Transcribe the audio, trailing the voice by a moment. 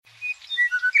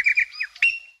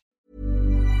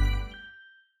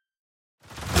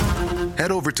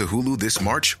Head over to Hulu this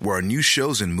March, where our new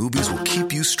shows and movies will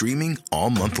keep you streaming all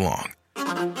month long.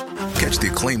 Catch the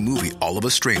acclaimed movie All of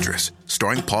Us Strangers,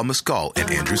 starring Paul Mescal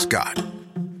and Andrew Scott.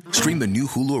 Stream the new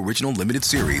Hulu original limited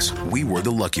series We Were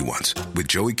the Lucky Ones with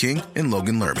Joey King and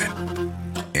Logan Lerman.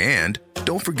 And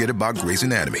don't forget about Grey's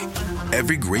Anatomy.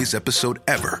 Every Grey's episode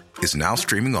ever is now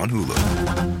streaming on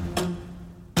Hulu.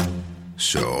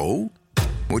 So,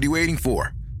 what are you waiting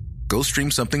for? Go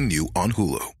stream something new on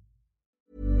Hulu.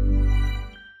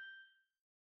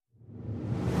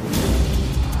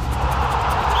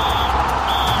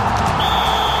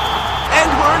 And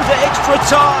we're into extra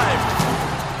time.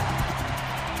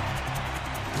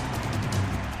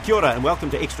 Kia ora and welcome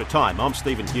to Extra Time. I'm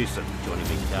Stephen Hewson. Joining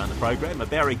me on the program are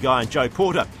Barry Guy and Joe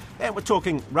Porter. And we're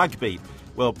talking rugby.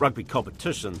 Well, rugby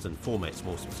competitions and formats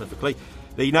more specifically.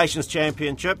 The Nations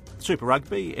Championship, Super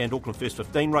Rugby and Auckland First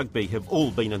 15 Rugby have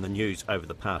all been in the news over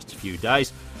the past few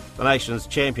days. The Nations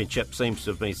Championship seems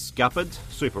to have been scuppered,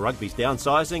 Super Rugby's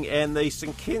downsizing, and the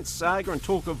St Kitts saga and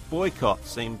talk of boycott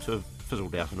seem to have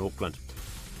fizzled out in Auckland.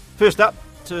 First up,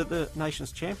 to the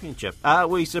Nations Championship. Are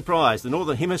we surprised? The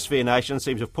Northern Hemisphere nations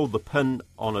seem to have pulled the pin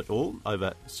on it all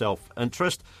over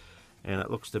self-interest, and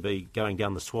it looks to be going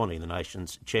down the Swanee in the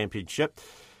Nations Championship.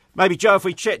 Maybe, Joe, if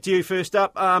we chat to you first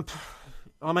up,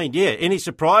 any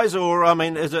surprise, or,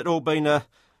 has it all been a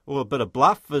bit of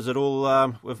bluff? Is it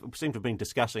all, we seem to have been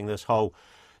discussing this whole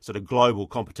sort of global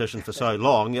competition for so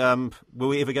long. Were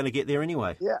we ever going to get there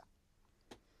anyway? Yeah.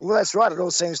 Well, that's right. It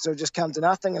all seems to have just come to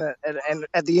nothing. And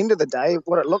at the end of the day,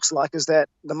 what it looks like is that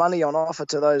the money on offer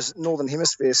to those Northern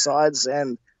Hemisphere sides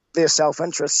and their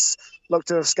self-interests look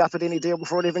to have scuppered any deal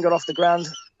before it even got off the ground.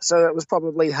 So it was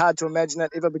probably hard to imagine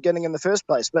it ever beginning in the first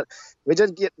place. But we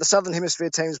did get the Southern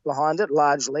Hemisphere teams behind it,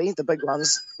 largely, the big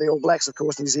ones, the All Blacks, of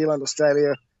course, New Zealand,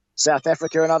 Australia, South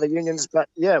Africa and other unions. But,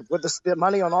 yeah, with the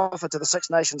money on offer to the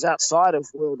Six Nations outside of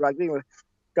World Rugby, we're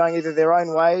going either their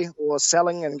own way or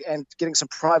selling and getting some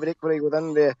private equity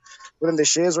within their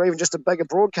shares, or even just a bigger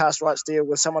broadcast rights deal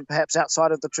with someone perhaps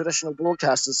outside of the traditional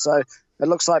broadcasters. So it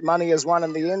looks like money is won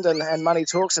in the end, and money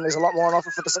talks, and there's a lot more on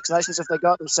offer for the Six Nations if they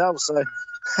go it themselves. So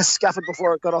scuppered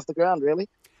before it got off the ground, really.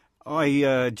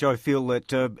 Joe, feel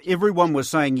that everyone was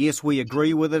saying, yes, we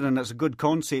agree with it and it's a good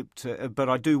concept, but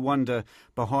I do wonder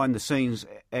behind the scenes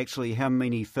actually how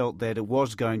many felt that it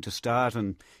was going to start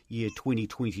in year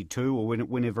 2022 or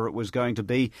whenever it was going to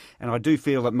be. And I do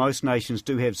feel that most nations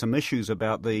do have some issues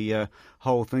about the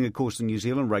whole thing. Of course, the New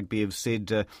Zealand Rugby have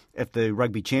said if the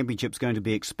Rugby Championship's going to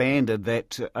be expanded,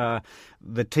 that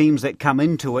the teams that come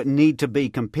into it need to be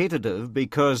competitive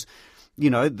because,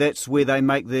 that's where they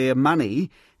make their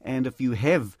money. And if you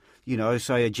have,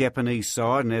 say a Japanese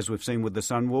side, and as we've seen with the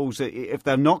Sunwolves, if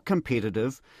they're not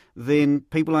competitive, then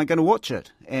people aren't going to watch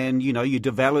it. And, you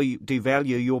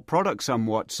devalue your product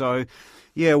somewhat. So,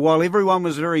 yeah, while everyone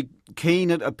was very keen,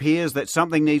 it appears that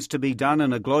something needs to be done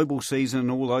in a global season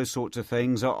and all those sorts of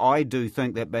things. I do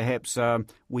think that perhaps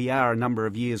we are a number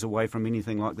of years away from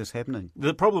anything like this happening.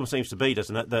 The problem seems to be,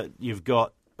 doesn't it, that you've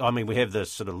got, we have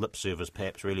this sort of lip service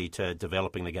perhaps really to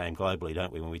developing the game globally,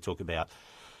 don't we, when we talk about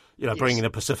bringing the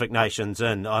Pacific nations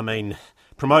in.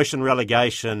 Promotion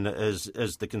relegation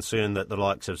is the concern that the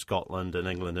likes of Scotland and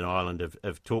England and Ireland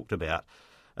have talked about.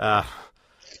 But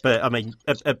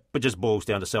it just boils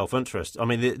down to self-interest.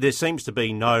 There seems to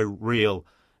be no real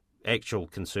actual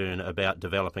concern about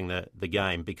developing the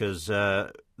game because they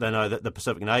know that the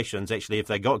Pacific nations, actually, if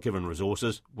they got given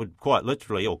resources, would quite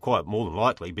literally or quite more than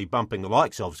likely be bumping the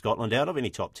likes of Scotland out of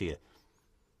any top tier.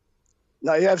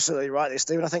 No, you're absolutely right there,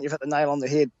 Stephen. I think you've hit the nail on the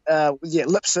head.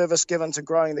 Lip service given to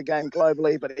growing the game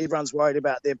globally, but everyone's worried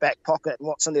about their back pocket and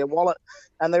what's in their wallet.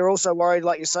 And they're also worried,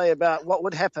 like you say, about what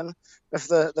would happen if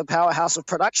the powerhouse of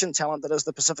production talent that is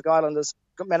the Pacific Islanders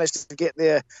managed to get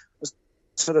their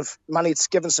sort of money,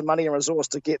 given some money and resource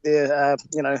to get their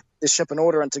ship in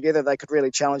order, and together they could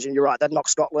really challenge. And you're right, that knocked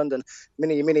Scotland and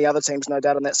many, many other teams, no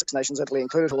doubt, in that Six Nations, Italy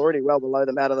included, already well below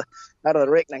them out of the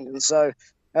reckoning. And so,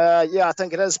 I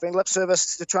think it has been lip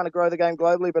service to trying to grow the game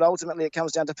globally, but ultimately it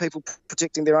comes down to people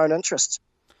protecting their own interests.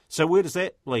 So where does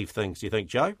that leave things, do you think,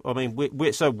 Joe?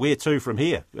 Where to from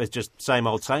here? It's just same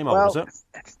old, is it?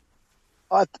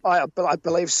 I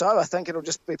believe so. I think it'll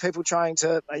just be people trying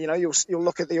to, you'll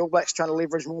look at the All Blacks trying to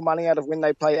leverage more money out of when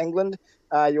they play England.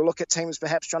 You'll look at teams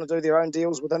perhaps trying to do their own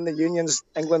deals within the unions,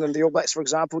 England and the All Blacks, for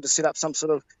example, to set up some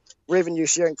sort of revenue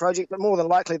sharing project. But more than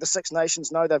likely, the Six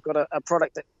Nations know they've got a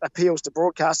product that appeals to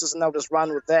broadcasters, and they'll just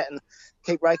run with that and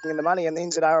keep raking in the money. And the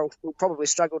NZR will probably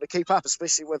struggle to keep up,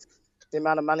 especially with the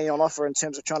amount of money on offer in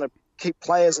terms of trying to keep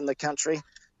players in the country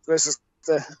versus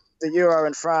the euro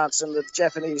in France and the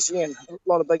Japanese yen, a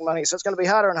lot of big money. So it's going to be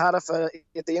harder and harder for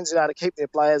the NZR to keep their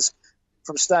players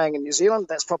from staying in New Zealand.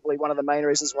 That's probably one of the main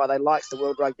reasons why they liked the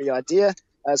World Rugby idea,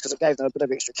 is because it gave them a bit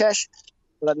of extra cash.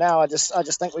 But now I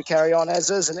just think we carry on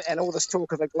as is, and all this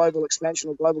talk of a global expansion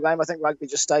or global game, I think rugby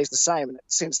just stays the same, and it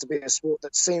seems to be a sport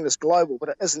that's seen as global, but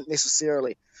it isn't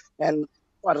necessarily. And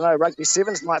I don't know, rugby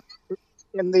sevens might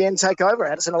in the end take over.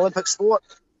 It's an Olympic sport.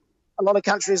 A lot of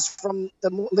countries from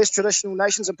the more less traditional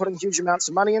nations are putting huge amounts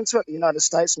of money into it. The United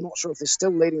States, I'm not sure if they're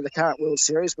still leading the current World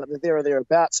Series, but they're there or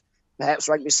thereabouts. Perhaps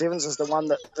rugby sevens is the one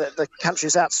that the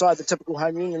countries outside the typical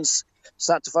home unions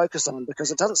start to focus on,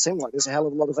 because it doesn't seem like there's a hell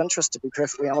of a lot of interest, to be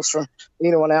perfectly honest, from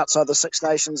anyone outside the Six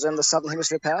Nations and the Southern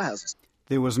Hemisphere powerhouses.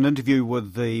 There was an interview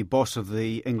with the boss of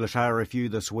the English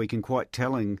RFU this week, and quite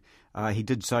telling. He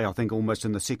did say, I think almost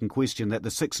in the second question, that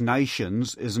the Six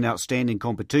Nations is an outstanding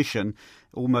competition,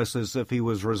 almost as if he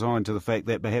was resigned to the fact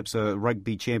that perhaps a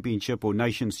rugby championship or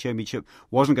nations championship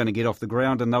wasn't going to get off the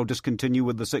ground, and they'll just continue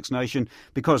with the Six Nation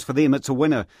because for them it's a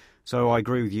winner. So I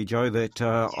agree with you, Joe, that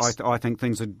I think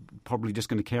things are probably just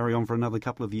going to carry on for another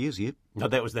couple of years yet. No,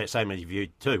 that was that same interview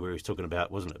too, where he was talking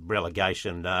about, wasn't it,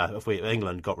 relegation? If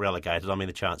England got relegated, I mean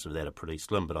the chances of that are pretty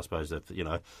slim. But I suppose if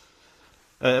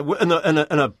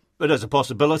it is a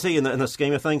possibility in the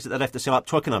scheme of things that they'd have to sell up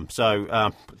Twickenham.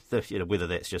 So whether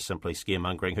that's just simply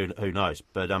scaremongering, who knows?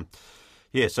 But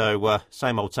so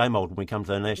same old when we come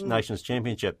to the Nations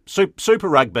Championship. Super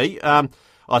Rugby.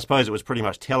 I suppose it was pretty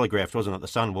much telegraphed, wasn't it? The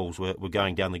Sunwolves were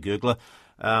going down the gurgler.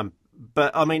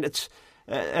 But, I mean, it's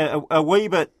a wee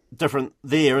bit different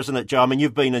there, isn't it, Joe? I mean,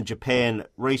 you've been in Japan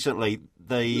recently.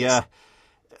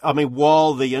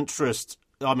 While the interest...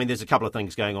 I mean, there's a couple of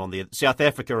things going on there. South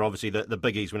Africa are obviously the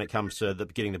biggies when it comes to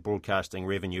getting the broadcasting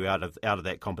revenue out of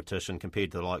that competition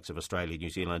compared to the likes of Australia, New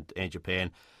Zealand and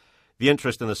Japan. The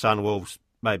interest in the Sunwolves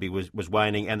maybe was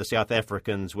waning, and the South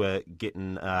Africans were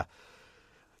getting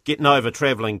over,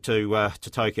 travelling to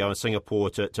Tokyo and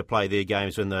Singapore to play their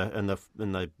games in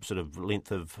the sort of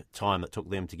length of time that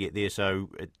took them to get there. So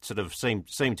it sort of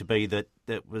seemed to be that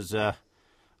it was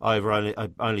over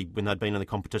only when they'd been in the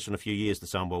competition a few years, the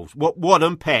Sunwolves. What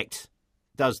impact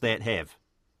does that have?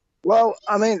 Well,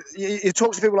 I mean, you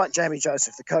talk to people like Jamie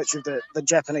Joseph, the coach of the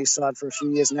Japanese side for a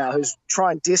few years now, who's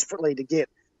trying desperately to get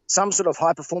some sort of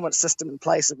high-performance system in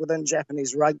place within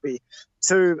Japanese rugby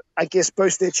to, I guess,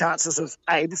 boost their chances of,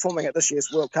 A, performing at this year's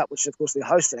World Cup, which, of course, they're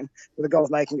hosting, with the goal of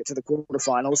making it to the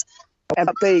quarterfinals, and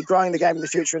B, growing the game in the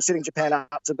future and setting Japan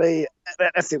up to be,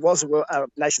 if there was a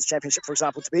Nations Championship, for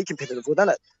example, to be competitive within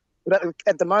it. But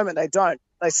at the moment, they don't.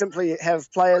 They simply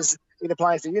have players either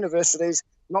playing for universities,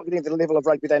 not getting the level of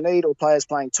rugby they need, or players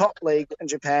playing top league in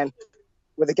Japan,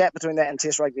 where the gap between that and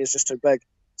Test rugby is just too big.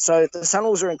 So the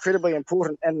Sunwolves are incredibly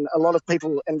important, and a lot of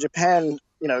people in Japan,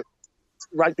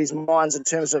 rugby's minds in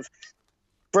terms of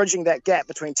bridging that gap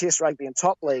between Test rugby and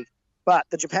top league. But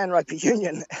the Japan Rugby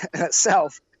Union in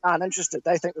itself aren't interested.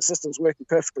 They think the system's working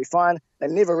perfectly fine. They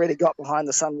never really got behind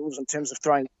the Sunwolves in terms of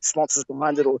throwing sponsors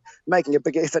behind it or making a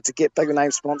big effort to get bigger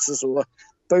name sponsors or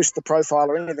boost the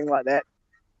profile or anything like that.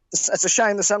 It's a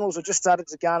shame the Sunwolves have just started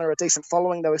to garner a decent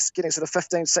following. They were getting sort of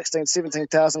 15, 16,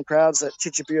 17,000 crowds at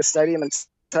Chichibuya Stadium in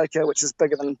Tokyo, which is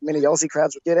bigger than many Aussie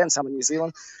crowds would get, and some in New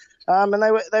Zealand. And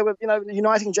they were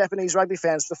uniting Japanese rugby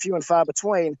fans for few and far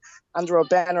between under a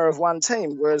banner of one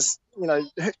team, whereas,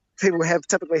 people have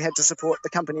typically had to support the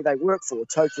company they work for,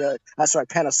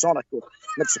 Panasonic or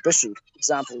Mitsubishi,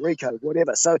 example, Ricoh,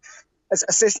 whatever. So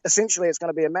essentially it's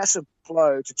going to be a massive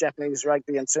blow to Japanese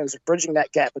rugby in terms of bridging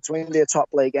that gap between their top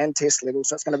league and Test level.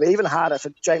 So it's going to be even harder for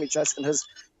Jamie Joseph and his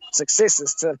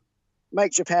successors to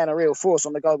make Japan a real force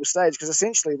on the global stage, because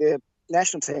essentially their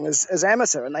national team is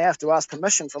amateur and they have to ask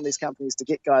permission from these companies to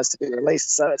get guys to be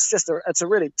released. So it's a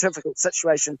really difficult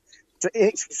situation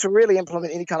to really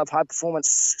implement any kind of high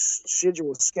performance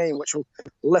schedule scheme which will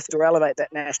lift or elevate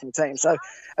that national team. So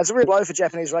it's a real blow for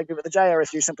Japanese rugby, but the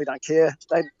JRFU simply don't care.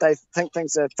 They think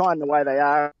things are fine the way they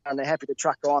are, and they're happy to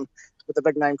truck on with the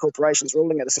big name corporations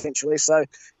ruling it essentially. So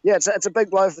yeah, it's a big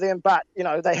blow for them, but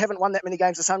they haven't won that many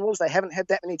games of Sunwolves. They haven't had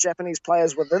that many Japanese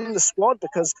players within the squad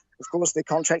because of course they're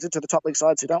contracted to the top league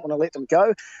sides who don't want to let them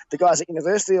go. The guys at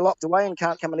university are locked away and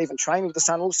can't come and even train with the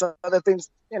Sunwolves. So they've been,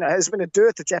 there's been a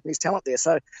dearth of Japanese talent there.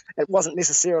 So it wasn't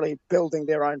necessarily building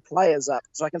their own players up.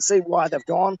 So I can see why they've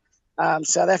gone.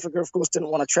 South Africa, of course, didn't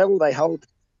want to travel. They hold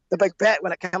the big bat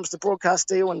when it comes to broadcast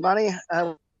deal and money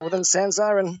within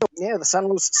SANZAAR, and the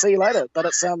Sunwolves, see you later. But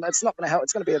it's not going to help.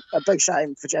 It's going to be a big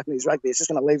shame for Japanese rugby. It's just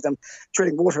going to leave them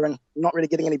treading water and not really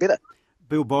getting any better.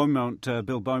 Bill Beaumont,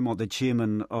 the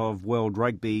chairman of World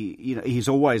Rugby, he's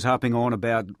always harping on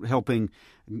about helping,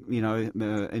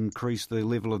 increase the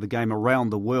level of the game around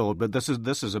the world. But this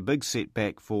is a big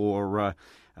setback for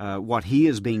what he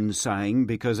has been saying,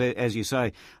 because, as you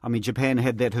say, I mean, Japan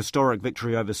had that historic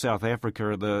victory over South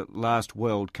Africa at the last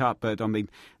World Cup, but I mean,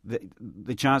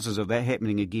 the chances of that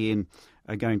happening again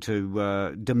are going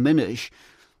to diminish,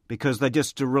 because they're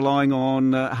just relying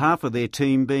on half of their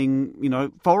team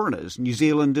being, foreigners, New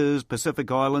Zealanders,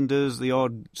 Pacific Islanders, the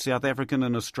odd South African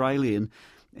and Australian,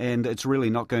 and it's really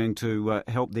not going to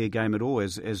help their game at all,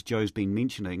 as Joe's been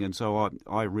mentioning. And so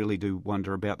I really do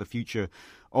wonder about the future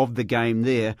of the game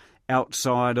there,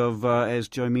 outside of, as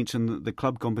Joe mentioned, the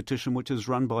club competition, which is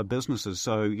run by businesses.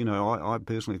 So, I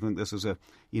personally think this is a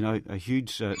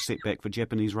huge setback for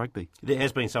Japanese rugby. There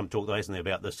has been some talk, though, hasn't there,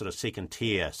 about this sort of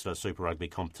second-tier sort of Super Rugby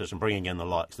competition, bringing in the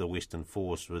likes of the Western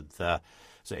Force with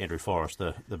so Andrew Forrest,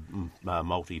 the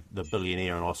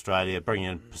billionaire in Australia,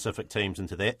 bringing in Pacific teams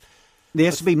into that. There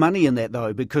has to be money in that,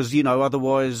 though, because,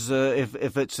 otherwise,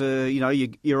 if it's,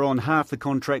 you're on half the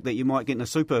contract that you might get in a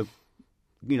Super,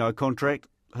 contract,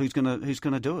 who's going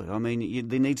to do it? I mean,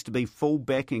 there needs to be full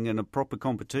backing in a proper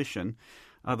competition.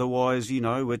 Otherwise,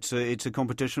 it's a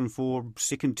competition for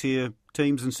second-tier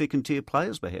teams and second-tier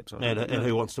players, perhaps. And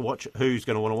who wants to watch it? Who's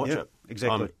going to want to watch it?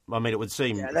 Exactly. I mean, it would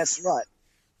seem... Yeah, that's right.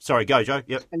 Sorry, go, Joe.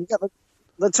 Yep. And you've got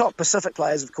the top Pacific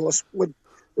players, of course, would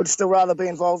still rather be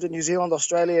involved in New Zealand,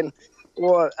 Australian,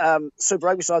 or Super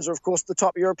Rugby sides, or, of course, the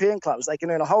top European clubs. They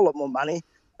can earn a whole lot more money.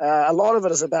 A lot of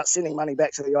it is about sending money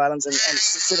back to the islands and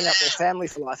setting up their family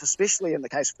for life, especially in the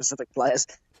case of Pacific players.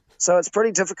 So it's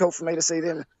pretty difficult for me to see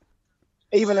them,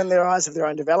 even in their eyes of their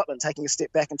own development, taking a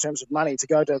step back in terms of money to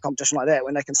go to a competition like that,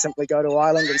 when they can simply go to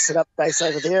Ireland and set up base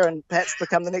over there and perhaps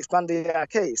become the next Bundy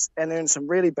Arkeys and earn some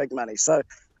really big money. So,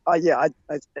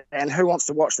 and who wants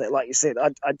to watch that? Like you said,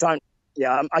 I don't.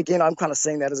 Yeah, again, I'm kind of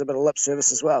seeing that as a bit of lip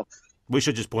service as well. We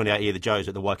should just point out here that Joe's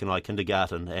at the Waikanai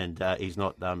kindergarten, and he's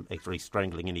not actually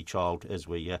strangling any child as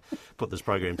we put this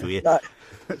program to air. No.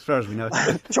 As far as we know.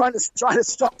 trying to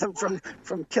stop them from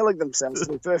killing themselves,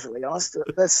 to be perfectly honest.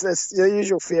 That's the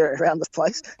usual fear around this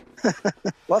place.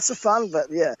 Lots of fun, but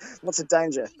yeah, lots of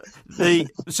danger.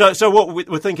 So what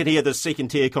we're thinking here, the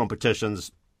second-tier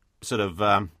competitions, sort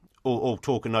of all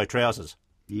talk and no trousers.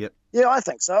 Yep. Yeah, I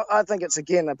think so. I think it's,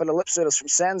 again, a bit of lip service from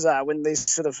Sanzar when these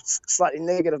sort of slightly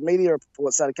negative media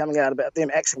reports started coming out about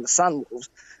them axing the Sunwolves.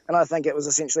 And I think it was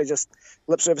essentially just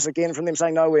lip service again from them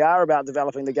saying, no, we are about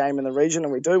developing the game in the region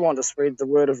and we do want to spread the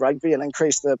word of rugby and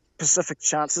increase the Pacific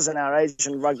chances in our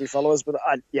Asian rugby followers. But,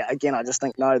 I just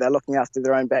think, no, they're looking after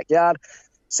their own backyard.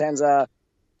 South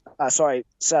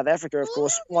Africa, of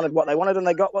course, wanted what they wanted and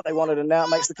they got what they wanted, and now it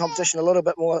makes the competition a little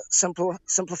bit more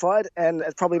simplified, and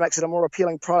it probably makes it a more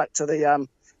appealing product to the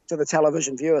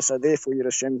television viewer. So therefore, you'd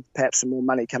assume perhaps some more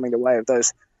money coming the way of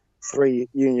those three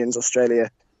unions, Australia,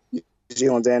 New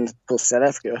Zealand, and of course South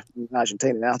Africa and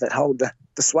Argentina now, that hold the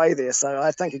sway there. So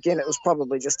I think, again, it was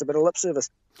probably just a bit of lip service.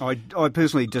 I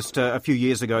personally, just a few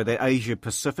years ago, that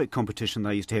Asia-Pacific competition,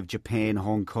 they used to have Japan,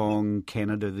 Hong Kong,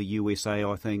 Canada, the USA,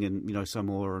 I think, and,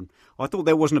 Samoa. And I thought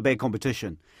that wasn't a bad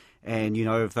competition. And,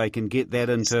 if they can get that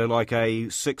into like a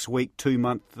 6-week,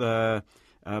 2-month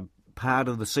part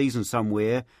of the season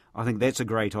somewhere, I think that's a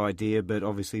great idea. But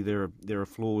obviously there are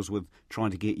flaws with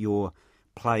trying to get your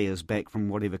players back from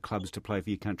whatever clubs to play for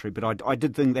your country. But I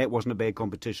did think that wasn't a bad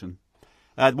competition.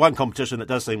 One competition that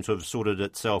does seem to have sorted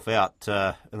itself out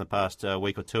in the past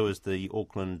week or two is the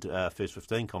Auckland First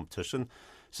 15 competition.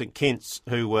 St Kitts,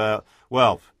 who a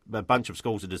bunch of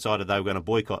schools had decided they were going to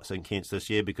boycott St Kitts this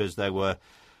year because they were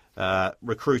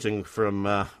recruiting from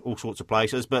all sorts of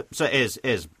places, but so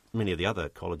as many of the other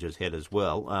colleges had as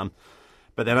well.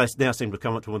 But they now seem to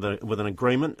come up with an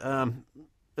agreement.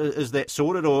 Is that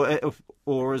sorted, or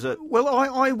is it? Well,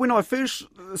 I when I first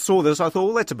saw this, I thought,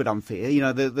 well, that's a bit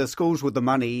unfair. The schools with the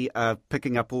money are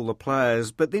picking up all the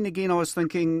players. But then again, I was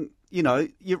thinking,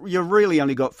 you really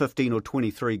only got 15 or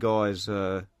 23 guys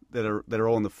that are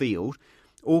on the field.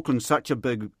 Auckland's such a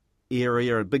big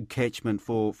area, a big catchment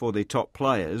for their top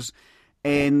players.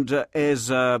 And as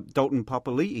Dalton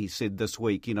Papali'i said this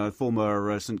week,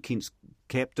 former St Kitts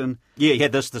captain. Yeah, he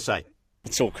had this to say.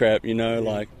 It's all crap,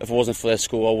 like if it wasn't for that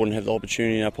school, I wouldn't have the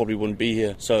opportunity and I probably wouldn't be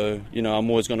here. So, I'm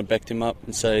always going to back them up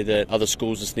and say that other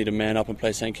schools just need to man up and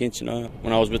play St Kitts, When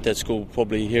I was with that school,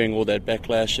 probably hearing all that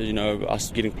backlash, us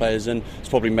getting players in, it's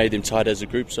probably made them tight as a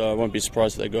group, so I won't be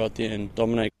surprised if they go out there and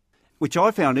dominate. Which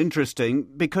I found interesting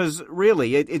because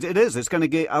really it is. It's going to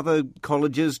get other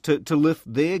colleges to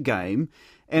lift their game.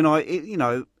 And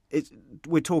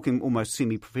we're talking almost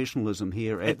semi-professionalism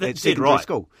here at secondary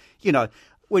school.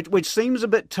 which seems a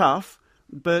bit tough,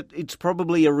 but it's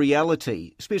probably a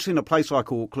reality, especially in a place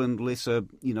like Auckland, lesser,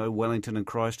 Wellington and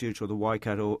Christchurch or the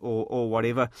Waikato or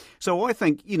whatever. So I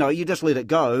think, you just let it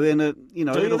go and,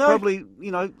 it'll probably,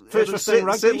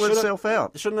 settle itself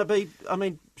out. Shouldn't it be,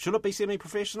 should it be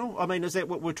semi-professional? Is that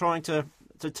what we're trying to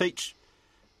teach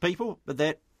people at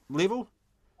that level?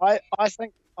 I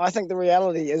think the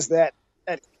reality is that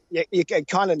it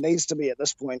kind of needs to be at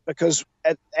this point, because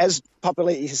as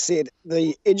Papali'i has said,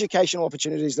 the educational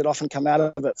opportunities that often come out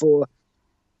of it for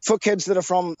kids that are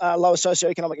from lower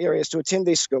socioeconomic areas to attend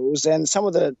these schools, and some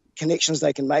of the connections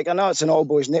they can make. I know it's an old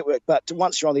boys network, but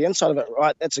once you're on the inside of it,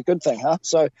 right, that's a good thing, huh?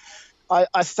 So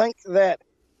I think that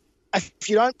if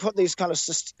you don't put these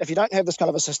if you don't have this kind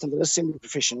of a system that is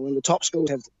semi-professional, and the top schools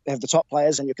have the top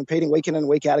players, and you're competing week in and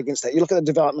week out against that. You look at the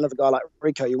development of a guy like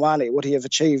Rieko Ioane, what he's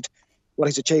achieved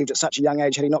at such a young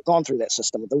age had he not gone through that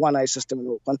system, the 1A system in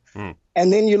Auckland.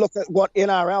 And then you look at what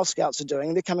NRL scouts are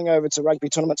doing. They're coming over to rugby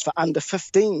tournaments for under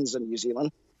 15s in New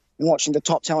Zealand and watching the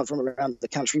top talent from around the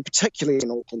country, particularly in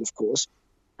Auckland, of course.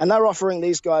 And they're offering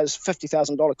these guys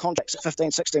 $50,000 contracts at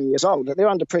 15, 16 years old that they're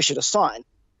under pressure to sign,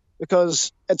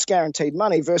 because it's guaranteed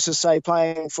money, versus, say,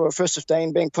 playing for a first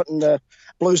 15, being put in the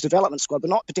Blues development squad, but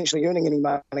not potentially earning any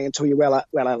money until you're well out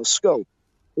of school.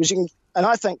 And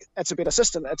I think it's a better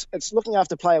system. It's looking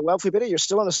after player welfare better. You're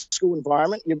still in a school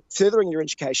environment. You're furthering your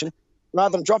education,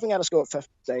 rather than dropping out of school at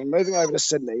 15, moving over to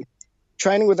Sydney,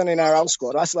 training with an NRL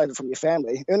squad, isolated from your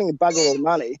family, earning a bugger all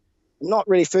money, and not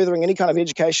really furthering any kind of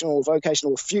educational,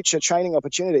 vocational, future training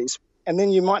opportunities. And then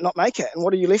you might not make it. And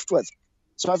what are you left with?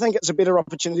 So I think it's a better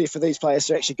opportunity for these players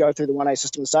to actually go through the 1A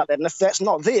system and start that. And if that's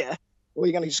not there, well,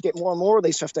 you're going to just get more and more of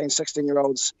these 15,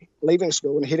 16-year-olds leaving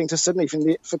school and heading to Sydney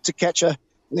to catch an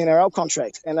NRL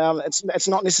contract. And it's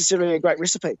not necessarily a great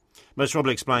recipe. But it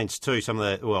probably explains, too,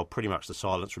 pretty much the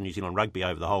silence from New Zealand rugby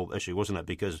over the whole issue, wasn't it?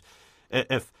 Because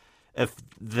if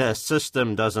the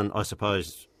system doesn't, I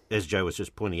suppose, as Joe was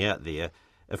just pointing out there,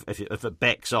 if it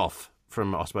backs off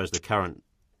from, I suppose, the current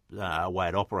way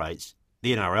it operates,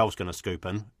 the NRL's going to scoop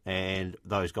in, and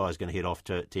those guys are going to head off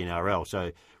to NRL. So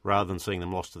rather than seeing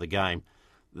them lost to the game,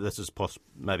 this is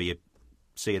maybe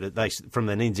see it from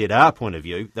the NZR point of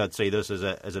view, they'd see this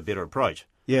as a better approach.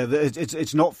 Yeah,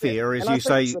 it's not fair, as you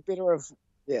say. It's the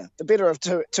better of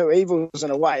two evils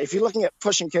in a way. If you're looking at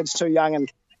pushing kids too young and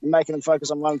making them focus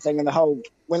on one thing, and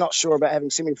we're not sure about having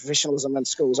semi-professionalism in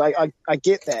schools. I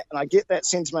get that, and I get that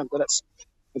sentiment that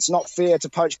it's not fair to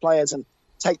poach players and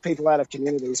take people out of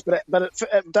communities, but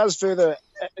it does it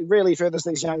really furthers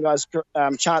these young guys'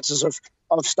 chances of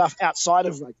stuff outside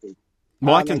of rugby.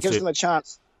 It gives them a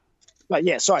chance. But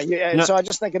yeah, sorry. No. So I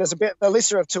just think it is a bit the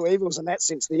lesser of two evils in that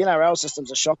sense. The NRL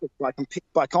system's a shock by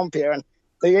compare, and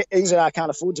the NZR can't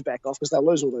afford to back off because they'll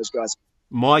lose all those guys.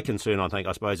 My concern,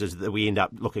 I suppose, is that we end up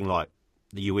looking like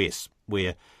the US,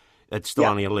 where it's still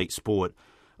only elite sport.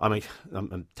 It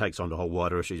takes on to whole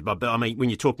wider issues. But when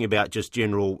you're talking about just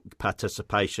general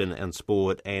participation in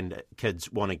sport and kids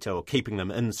wanting to, or keeping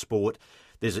them in sport,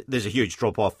 there's a huge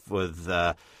drop-off with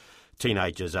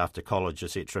teenagers after college,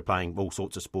 etc., playing all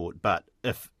sorts of sport. But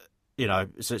if,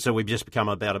 so we've just become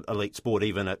about elite sport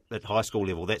even at high school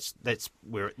level. That's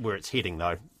where it's heading,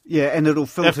 though. Yeah, and it'll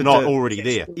filter, if not already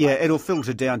there. Yeah, it'll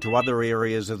filter down to other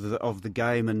areas of the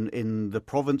game in the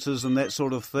provinces and that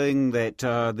sort of thing. That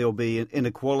there'll be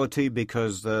inequality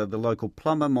because the local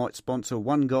plumber might sponsor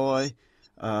one guy,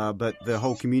 but the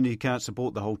whole community can't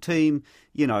support the whole team.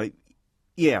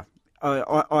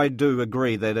 I do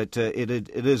agree that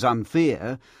it is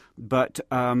unfair, but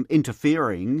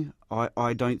interfering,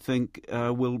 I don't think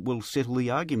will settle the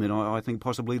argument. I think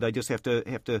possibly they just have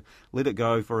to let it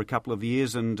go for a couple of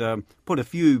years and put a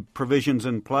few provisions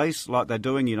in place like they're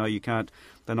doing.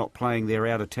 They're not playing their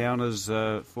out-of-towners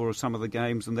for some of the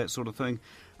games and that sort of thing.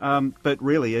 But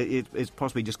really, it's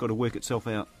possibly just got to work itself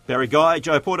out. Barry Guy,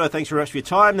 Joe Porter, thanks very much for your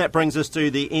time. That brings us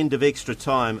to the end of Extra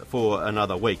Time for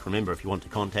another week. Remember, if you want to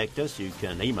contact us, you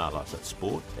can email us at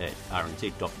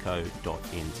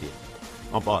sport@rnz.co.nz.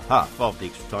 On behalf of the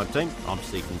Extra Time team, I'm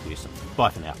Stephen Pearson. Bye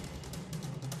for now.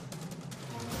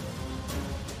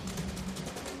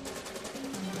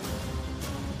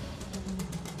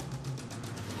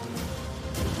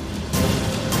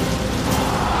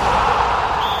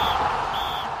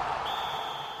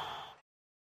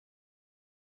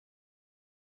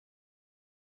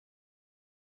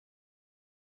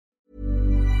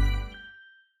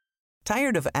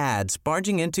 Tired of ads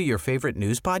barging into your favorite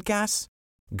news podcasts?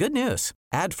 Good news.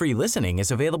 Ad-free listening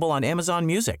is available on Amazon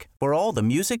Music for all the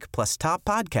music plus top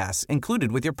podcasts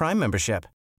included with your Prime membership.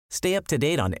 Stay up to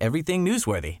date on everything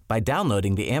newsworthy by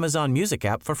downloading the Amazon Music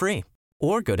app for free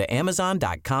or go to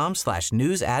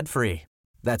amazon.com/news ad free.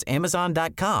 That's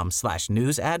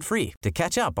amazon.com/news ad free to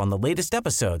catch up on the latest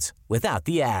episodes without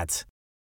the ads.